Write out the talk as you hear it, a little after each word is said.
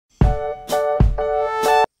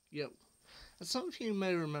Yo, as some of you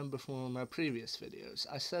may remember from one of my previous videos,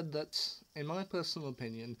 I said that, in my personal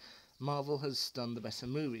opinion, Marvel has done the better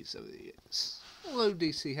movies over the years, although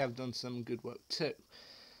DC have done some good work too.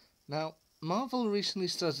 Now, Marvel recently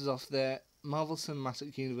started off their Marvel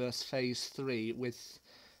Cinematic Universe Phase 3 with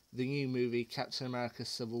the new movie Captain America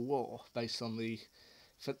Civil War, based on the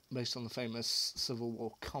famous Civil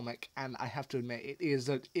War comic, and I have to admit it is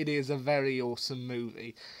a very awesome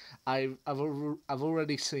movie. I've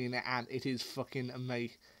already seen it, and it is freaking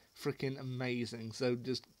amazing. So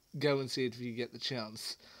just go and see it if you get the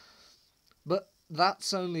chance. But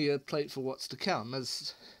that's only a plate for what's to come,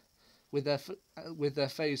 as with their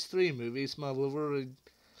Phase 3 movies, Marvel are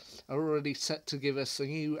already set to give us a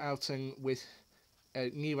new outings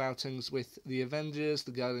with the Avengers,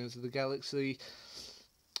 the Guardians of the Galaxy,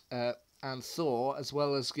 and Thor, as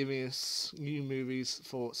well as giving us new movies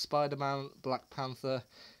for Spider-Man, Black Panther,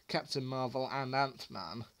 Captain Marvel, and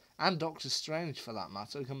Ant-Man, and Doctor Strange for that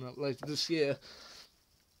matter, coming up later this year.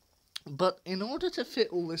 But in order to fit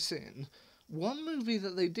all this in, one movie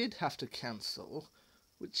that they did have to cancel,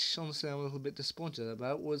 which honestly I'm a little bit disappointed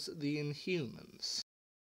about, was The Inhumans.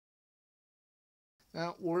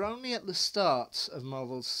 Now, we're only at the start of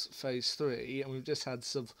Marvel's Phase 3, and we've just had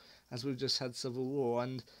Civil War,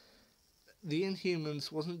 and The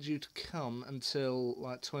Inhumans wasn't due to come until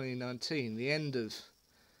like 2019, the end of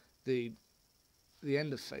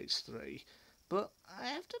Phase 3. But I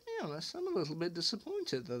have to be honest, I'm a little bit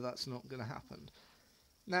disappointed that that's not going to happen.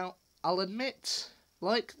 Now, I'll admit,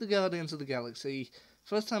 like the Guardians of the Galaxy,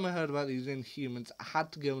 first time I heard about these Inhumans, I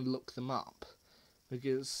had to go and look them up,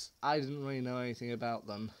 because I didn't really know anything about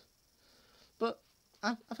them. But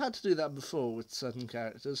I've had to do that before with certain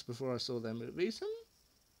characters before I saw their movies, and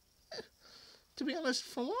to be honest,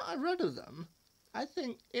 from what I read of them, I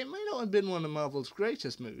think it may not have been one of Marvel's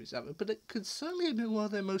greatest movies ever, but it could certainly have been one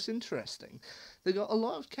of their most interesting. They got a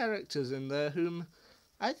lot of characters in there whom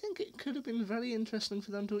I think it could have been very interesting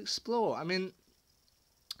for them to explore. I mean,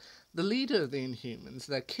 the leader of the Inhumans,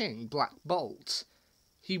 their king, Black Bolt,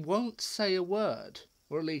 he won't say a word,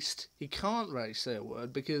 or at least he can't really say a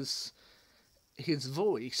word because his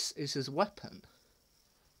voice is his weapon.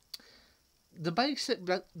 The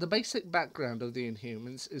basic background of the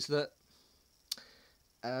Inhumans is that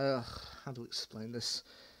how to explain this?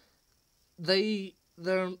 They're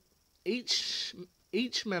each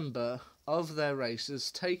member of their race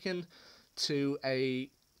is taken to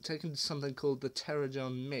something called the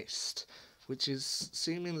Terrigen Mist, which is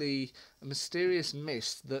seemingly a mysterious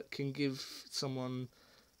mist that can give someone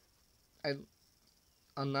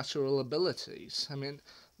unnatural abilities. I mean,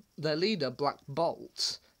 their leader, Black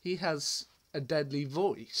Bolt, he has a deadly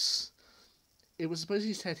voice. It was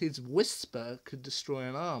supposedly said his whisper could destroy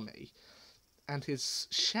an army, and his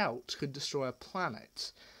shout could destroy a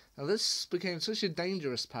planet. Now this became such a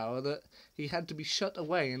dangerous power that he had to be shut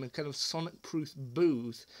away in a kind of sonic-proof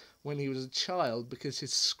booth when he was a child, because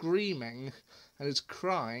his screaming and his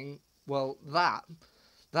crying, well, that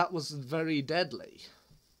was very deadly.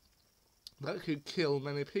 That could kill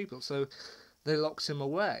many people, so they locked him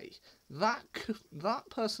away. That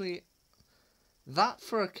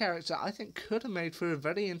for a character I think could have made for a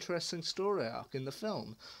very interesting story arc in the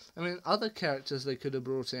film. I mean, other characters they could have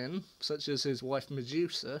brought in, such as his wife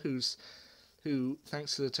Medusa, who,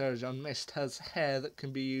 thanks to the Terrigen Mist, has hair that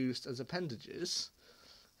can be used as appendages.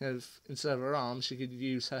 Instead of her arms, she could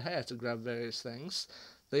use her hair to grab various things.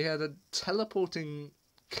 They had a teleporting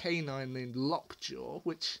canine named Lockjaw,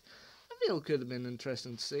 which I feel could have been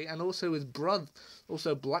interesting to see, and also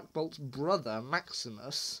Black Bolt's brother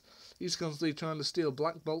Maximus. He's constantly trying to steal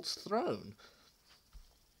Black Bolt's throne.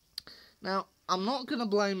 Now, I'm not going to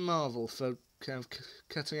blame Marvel for kind of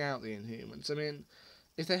cutting out the Inhumans. I mean,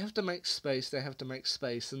 if they have to make space, they have to make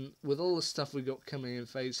space, and with all the stuff we got coming in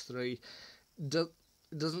Phase 3, it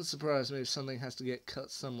doesn't surprise me if something has to get cut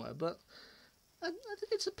somewhere, but I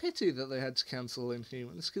think it's a pity that they had to cancel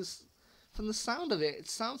Inhumans, because from the sound of it, it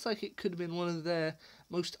sounds like it could have been one of their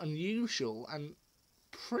most unusual and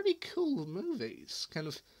pretty cool movies, kind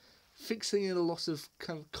of fixing in a lot of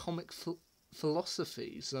kind of comic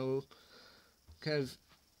philosophies, or kind of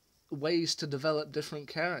ways to develop different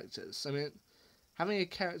characters. I mean, having a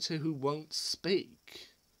character who won't speak,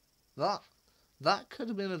 that could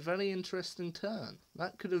have been a very interesting turn.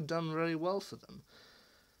 That could have done very well for them.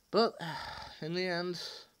 But in the end,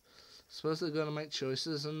 I suppose they're going to make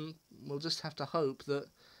choices, and we'll just have to hope that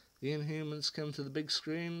the Inhumans come to the big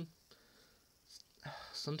screen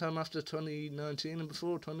sometime after 2019 and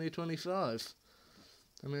before 2025.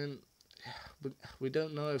 I mean, we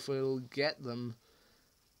don't know if we'll get them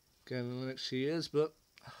in the next few years, but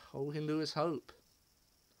all we can do is hope.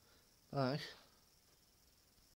 Bye.